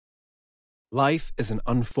Life is an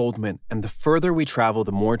unfoldment, and the further we travel,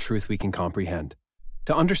 the more truth we can comprehend.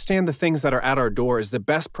 To understand the things that are at our door is the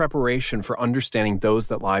best preparation for understanding those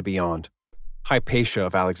that lie beyond. Hypatia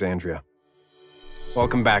of Alexandria.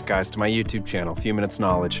 Welcome back, guys, to my YouTube channel, Few Minutes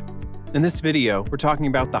Knowledge. In this video, we're talking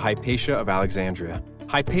about the Hypatia of Alexandria.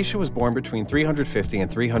 Hypatia was born between 350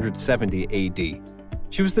 and 370 AD.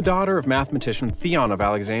 She was the daughter of mathematician Theon of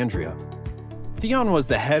Alexandria. Theon was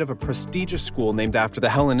the head of a prestigious school named after the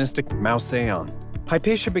Hellenistic Mauseion.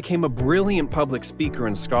 Hypatia became a brilliant public speaker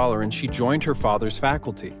and scholar, and she joined her father's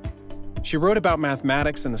faculty. She wrote about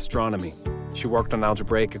mathematics and astronomy. She worked on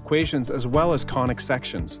algebraic equations as well as conic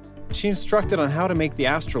sections. She instructed on how to make the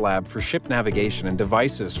astrolabe for ship navigation and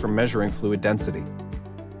devices for measuring fluid density.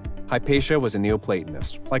 Hypatia was a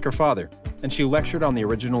Neoplatonist, like her father, and she lectured on the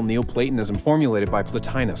original Neoplatonism formulated by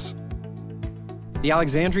Plotinus. The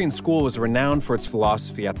Alexandrian school was renowned for its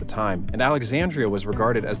philosophy at the time, and Alexandria was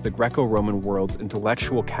regarded as the Greco-Roman world's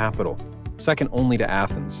intellectual capital, second only to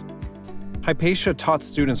Athens. Hypatia taught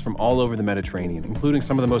students from all over the Mediterranean, including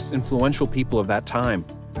some of the most influential people of that time.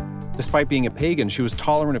 Despite being a pagan, she was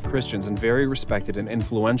tolerant of Christians and very respected and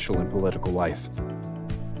influential in political life.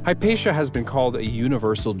 Hypatia has been called a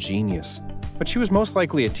universal genius, but she was most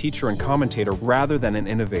likely a teacher and commentator rather than an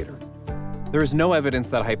innovator. There is no evidence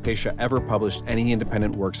that Hypatia ever published any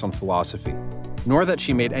independent works on philosophy, nor that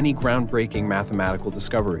she made any groundbreaking mathematical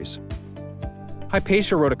discoveries.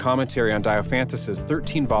 Hypatia wrote a commentary on Diophantus's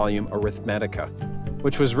 13-volume Arithmetica,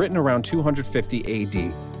 which was written around 250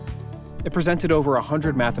 AD. It presented over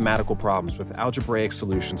 100 mathematical problems with algebraic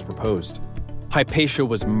solutions proposed. Hypatia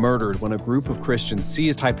was murdered when a group of Christians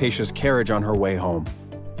seized Hypatia's carriage on her way home.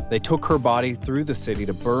 They took her body through the city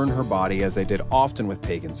to burn her body, as they did often with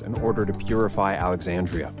pagans, in order to purify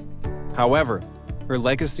Alexandria. However, her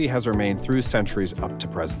legacy has remained through centuries up to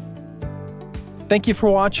present. Thank you for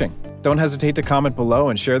watching. Don't hesitate to comment below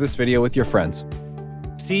and share this video with your friends.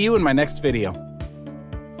 See you in my next video.